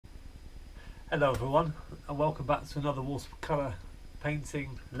Hello everyone, and welcome back to another watercolour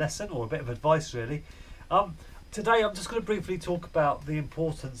painting lesson, or a bit of advice really. Today I'm just going to briefly talk about the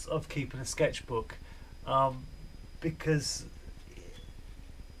importance of keeping a sketchbook, because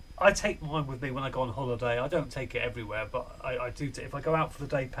I take mine with me when I go on holiday. I don't take it everywhere, but I do. If I go out for the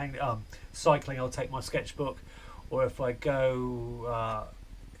day cycling, I'll take my sketchbook, or if I go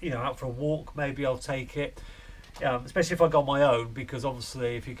out for a walk, maybe I'll take it. Especially if I go on my own, because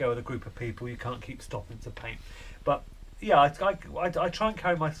obviously if you go with a group of people you can't keep stopping to paint. But yeah, I try and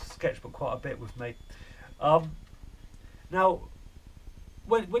carry my sketchbook quite a bit with me. Now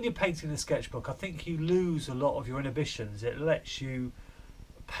when you're painting a sketchbook, I think you lose a lot of your inhibitions. It lets you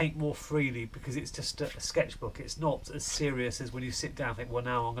paint more freely because it's just a sketchbook. It's not as serious as when you sit down and think, well,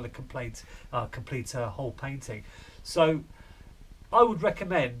 now I'm going to complete a whole painting. So I would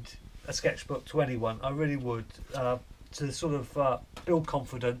recommend a sketchbook to anyone. I really would, to sort of build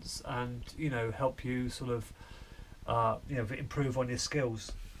confidence and help you sort of improve on your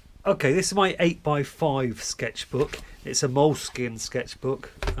skills. Okay, this is my 8x5 sketchbook. It's a moleskin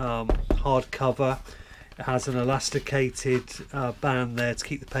sketchbook, hardcover. It has an elasticated band there to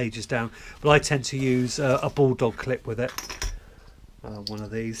keep the pages down, but I tend to use a bulldog clip with it, one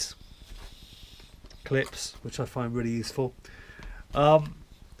of these clips, which I find really useful.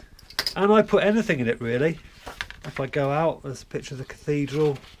 And I put anything in it really. If I go out, there's a picture of the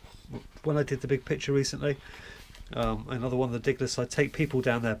cathedral when I did the big picture recently. Another one of the Diglas. I take people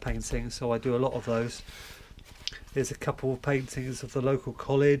down there painting, so I do a lot of those. There's a couple of paintings of the local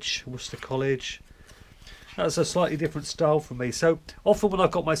college, Worcester College. That's a slightly different style for me. So often when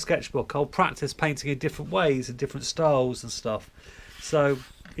I've got my sketchbook, I'll practice painting in different ways and different styles and stuff. So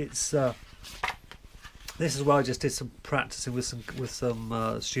it's this is where I just did some practicing with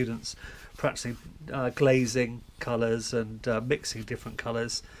some students, practicing glazing colours and mixing different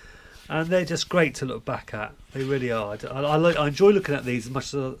colours, and they're just great to look back at. They really are. I enjoy looking at these as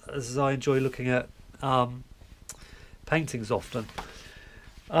much as I enjoy looking at paintings often.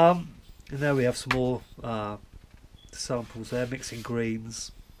 And there we have some more samples there, mixing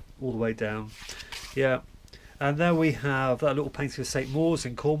greens all the way down. Yeah. And then we have that little painting of St Maur's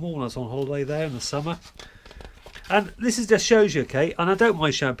in Cornwall when I was on holiday there in the summer. And this is just shows you, okay, and I don't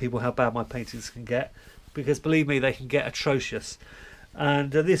mind showing people how bad my paintings can get, because believe me, they can get atrocious.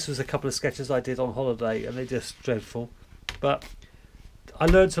 And this was a couple of sketches I did on holiday, and they're just dreadful. But I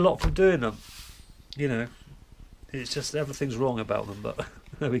learnt a lot from doing them. It's just everything's wrong about them, but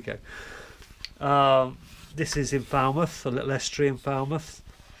there we go. This is in Falmouth, a little estuary in Falmouth.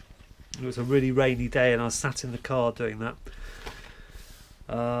 It was a really rainy day and I was sat in the car doing that.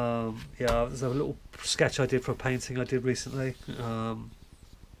 There's a little sketch I did for a painting I did recently. I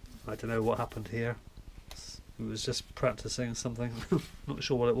don't know what happened here. It was just practicing something. Not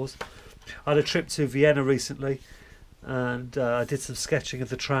sure what it was. I had a trip to Vienna recently, and I did some sketching of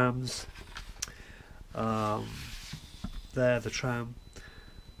the trams. The tram,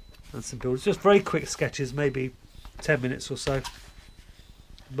 and some buildings. Just very quick sketches, maybe 10 minutes or so.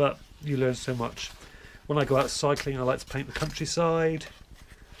 But you learn so much. When I go out cycling, I like to paint the countryside.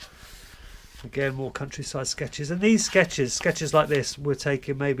 Again, more countryside sketches. And these sketches like this, we're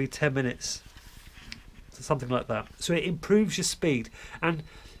taking maybe 10 minutes. Something like that. So it improves your speed. And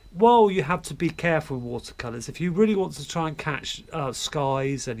while you have to be careful in watercolours, if you really want to try and catch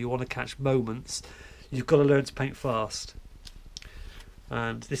skies and you want to catch moments, you've got to learn to paint fast.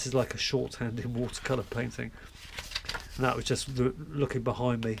 And this is like a shorthand in watercolour painting. And that was just looking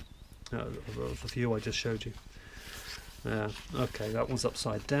behind me, the view I just showed you. Okay, that one's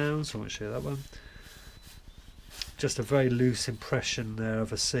upside down, so I won't show you that one. Just a very loose impression there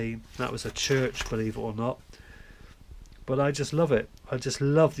of a scene. That was a church, believe it or not. But I just love it. I just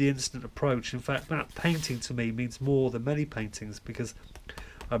love the instant approach. In fact, that painting to me means more than many paintings, because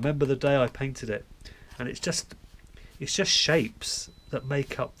I remember the day I painted it, and it's just shapes that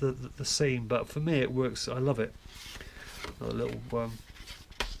make up the scene. But for me, it works. I love it. A little.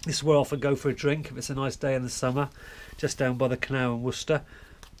 This is where I often go for a drink if it's a nice day in the summer, just down by the canal in Worcester.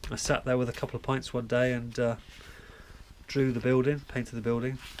 I sat there with a couple of pints one day and drew the building, painted the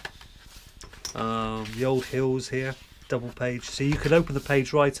building. The old hills here, double page. So you could open the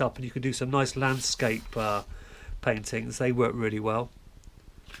page right up and you could do some nice landscape paintings. They work really well.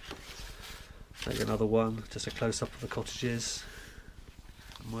 Take another one, just a close up of the cottages.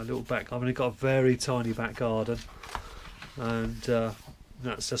 My little back, I've only got a very tiny back garden, and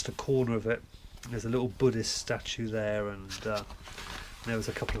that's just a corner of it. There's a little Buddhist statue there, and there was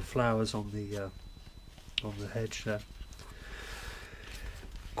a couple of flowers on the hedge there.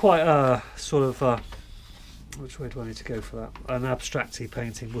 Quite a sort of Which way do I need to go for that? An abstract-y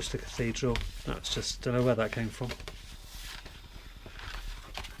painting, Worcester Cathedral. That's just, don't know where that came from.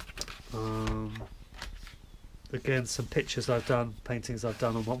 Again, some pictures I've done, paintings I've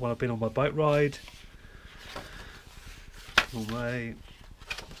done when I've been on my bike ride. One way.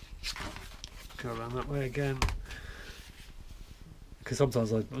 Go around that way again. Because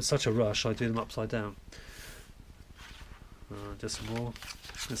sometimes I'm such a rush, I do them upside down. Just some more.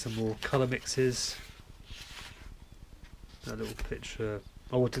 There's some more colour mixes. A little picture.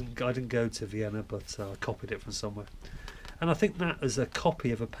 Oh, I didn't go to Vienna, but I copied it from somewhere. And I think that is a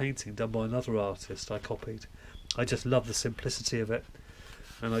copy of a painting done by another artist I copied. I just love the simplicity of it,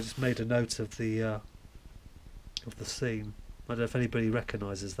 and I just made a note of the scene. I don't know if anybody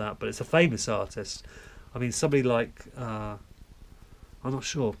recognises that, but it's a famous artist. I mean, somebody like I'm not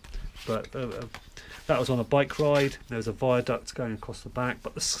sure, but that was on a bike ride. There was a viaduct going across the back,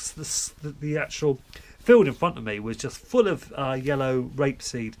 but the actual field in front of me was just full of yellow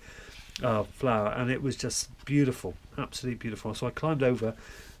rapeseed flower, and it was just beautiful, absolutely beautiful. So I climbed over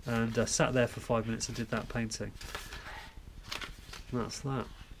and sat there for 5 minutes and did that painting. That's that.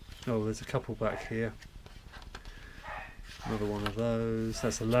 Oh, there's a couple back here. Another one of those.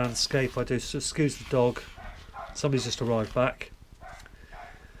 That's a landscape I do. So excuse the dog. Somebody's just arrived back.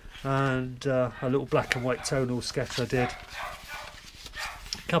 And a little black and white tonal sketch I did.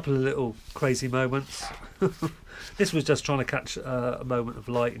 A couple of little crazy moments. This was just trying to catch a moment of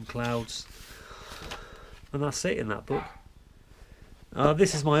light and clouds. And that's it in that book.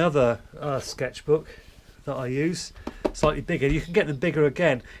 This is my other sketchbook that I use. Slightly bigger. You can get them bigger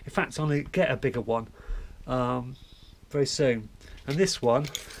again. In fact, I'm going to get a bigger one very soon. And this one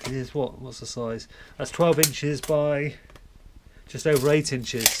is what's the size? That's 12 inches by just over 8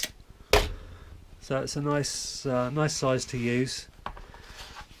 inches. So it's a nice nice size to use.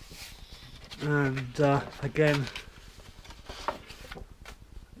 And again,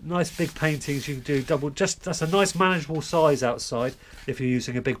 nice big paintings you can do double. That's a nice manageable size outside if you're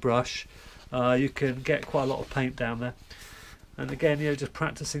using a big brush. You can get quite a lot of paint down there. And again, you know, just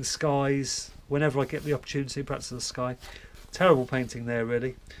practicing skies whenever I get the opportunity. Practice the sky. Terrible painting there,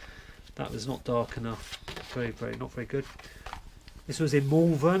 really. That was not dark enough. Not very good. This was in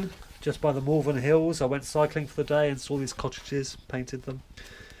Malvern, just by the Malvern Hills. I went cycling for the day and saw these cottages, painted them.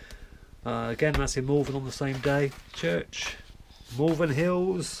 Again, that's in Malvern on the same day. Church, Malvern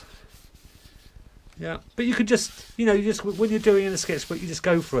Hills. Yeah, but you could just, you know, when you're doing in a sketchbook, you just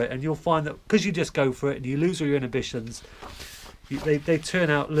go for it, and you'll find that because you just go for it and you lose all your inhibitions, they turn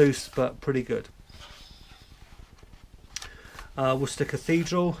out loose but pretty good. Worcester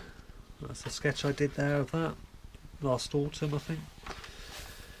Cathedral. That's a sketch I did there of that last autumn, I think.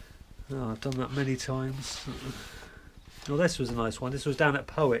 Oh, I've done that many times. Oh, this was a nice one. This was down at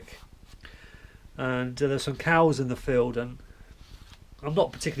Powick, and there's some cows in the field, and I'm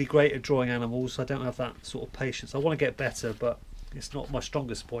not particularly great at drawing animals. I don't have that sort of patience. I want to get better, but it's not my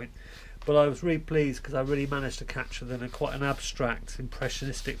strongest point. But I was really pleased because I really managed to capture them in quite an abstract,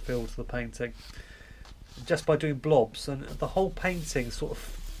 impressionistic feel to the painting, just by doing blobs, and the whole painting sort of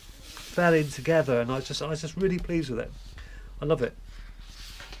fell in together, and I was just really pleased with it. I love it.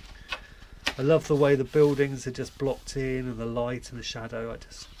 I love the way the buildings are just blocked in, and the light and the shadow.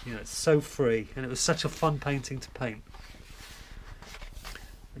 You know, it's so free, and it was such a fun painting to paint.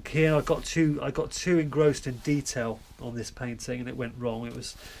 And here I got too engrossed in detail on this painting, and it went wrong. It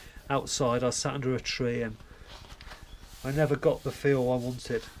was outside. I sat under a tree, and I never got the feel I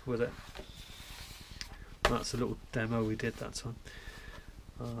wanted with it. That's a little demo we did that time.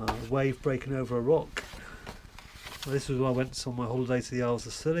 A wave breaking over a rock. This was when I went on my holiday to the Isles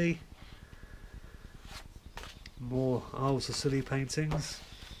of Scilly. More Isles of Scilly paintings.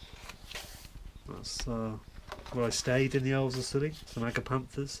 That's where I stayed in the Isles of Scilly, some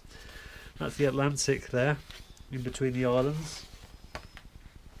agapanthus. That's the Atlantic there, in between the islands.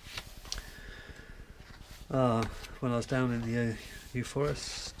 When I was down in the New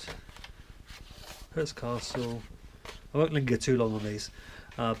Forest. Here's Castle. I won't linger too long on these.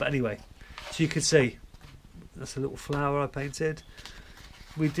 But anyway, so you can see, that's a little flower I painted.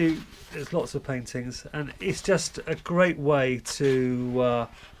 There's lots of paintings, and it's just a great way to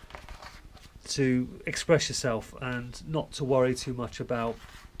express yourself and not to worry too much about,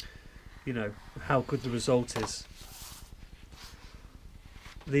 you know, how good the result is.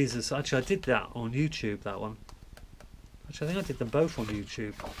 These are actually, I did that on YouTube, that one. Actually, I think I did them both on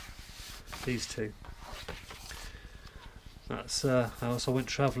YouTube. These two. That's I also went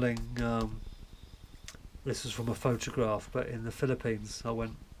travelling. This was from a photograph, but in the Philippines. I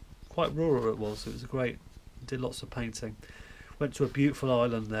went quite rural. It was great. Did lots of painting. Went to a beautiful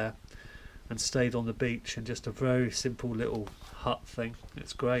island there, and stayed on the beach in just a very simple little hut thing.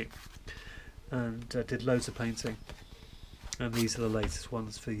 It's great. And did loads of painting. And these are the latest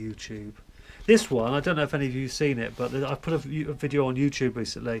ones for YouTube. This one, I don't know if any of you have seen it, but I put a video on YouTube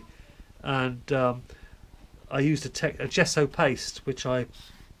recently, and I used a gesso paste, which I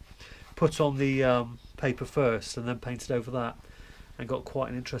put on the paper first and then painted over that, and got quite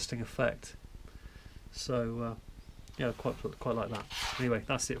an interesting effect. So yeah, quite like that. Anyway,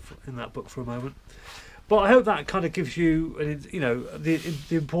 that's it in that book for a moment. But I hope that kind of gives you, the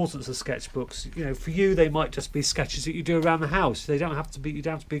importance of sketchbooks. You know, for you, they might just be sketches that you do around the house. They don't have to be. You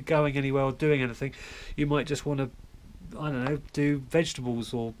don't have to be going anywhere or doing anything. You might just want to, I don't know, do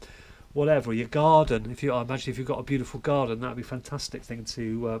vegetables or whatever. Your garden. I imagine if you've got a beautiful garden, that'd be a fantastic thing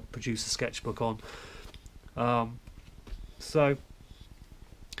to produce a sketchbook on. But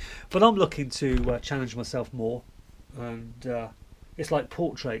I'm looking to challenge myself more, and it's like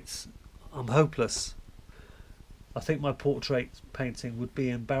portraits. I'm hopeless. I think my portrait painting would be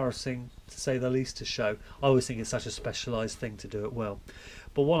embarrassing, to say the least, to show. I always think it's such a specialised thing to do it well.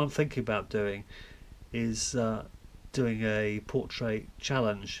 But what I'm thinking about doing is doing a portrait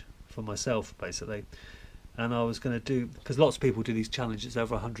challenge for myself, basically. And I was going to do, because lots of people do these challenges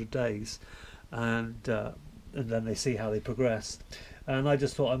over 100 days, and then they see how they progress. And I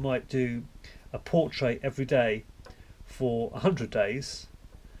just thought I might do a portrait every day for 100 days,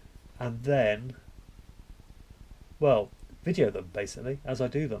 and then, well, video them basically as I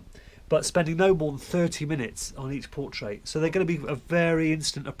do them, but spending no more than 30 minutes on each portrait. So they're going to be a very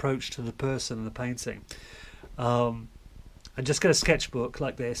instant approach to the person and the painting, and just get a sketchbook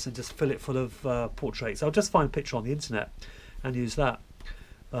like this and just fill it full of portraits. I'll just find a picture on the internet and use that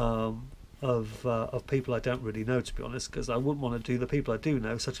of people I don't really know, to be honest, because I wouldn't want to do the people I do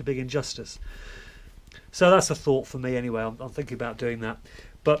know such a big injustice. So that's a thought for me anyway. I'm thinking about doing that.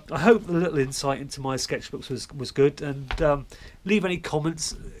 But I hope the little insight into my sketchbooks was good, and leave any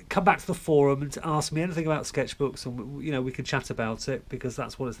comments. Come back to the forum and ask me anything about sketchbooks, and we can chat about it, because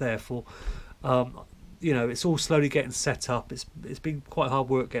that's what it's there for. It's all slowly getting set up. It's been quite hard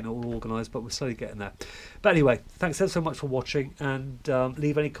work getting it all organised, but we're slowly getting there. But anyway, thanks so much for watching, and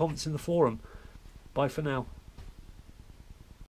leave any comments in the forum. Bye for now.